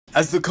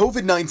As the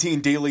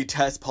COVID-19 daily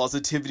test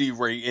positivity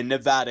rate in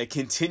Nevada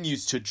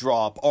continues to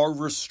drop, our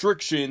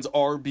restrictions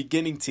are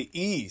beginning to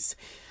ease.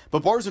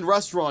 But bars and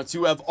restaurants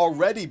who have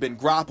already been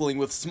grappling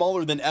with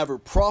smaller than ever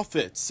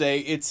profits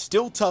say it's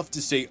still tough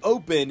to stay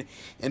open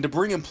and to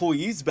bring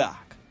employees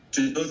back.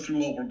 To go through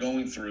what we're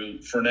going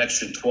through for an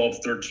extra 12,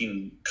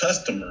 13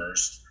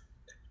 customers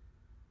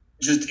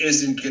just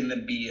isn't going to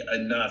be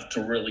enough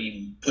to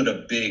really put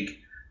a big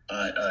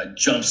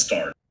jump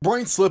start.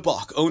 Brian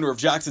Slipbach, owner of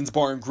Jackson's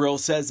Bar and Grill,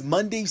 says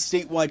Monday's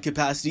statewide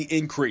capacity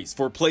increase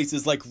for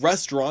places like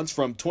restaurants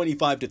from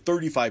 25 to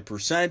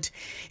 35%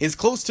 is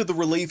close to the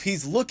relief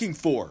he's looking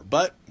for,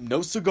 but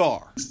no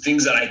cigar.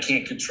 Things that I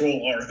can't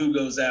control are who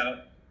goes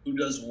out, who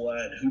does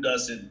what, who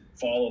doesn't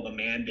follow the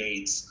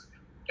mandates,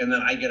 and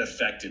then I get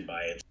affected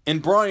by it.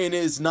 And Brian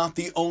is not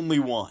the only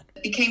one.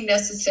 It became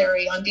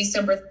necessary on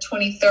December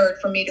 23rd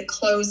for me to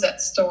close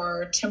that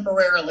store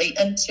temporarily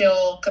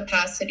until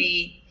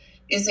capacity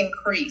is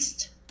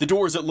increased. The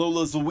doors at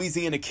Lola's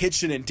Louisiana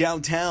Kitchen in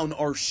downtown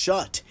are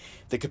shut.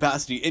 The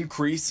capacity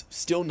increase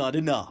still not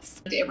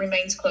enough. It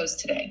remains closed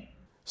today.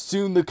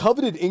 Soon, the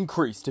coveted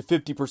increase to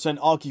 50%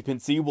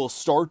 occupancy will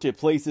start at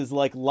places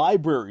like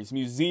libraries,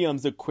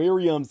 museums,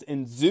 aquariums,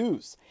 and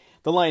zoos.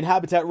 The Lion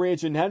Habitat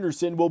Ranch in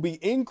Henderson will be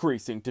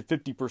increasing to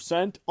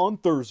 50% on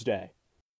Thursday.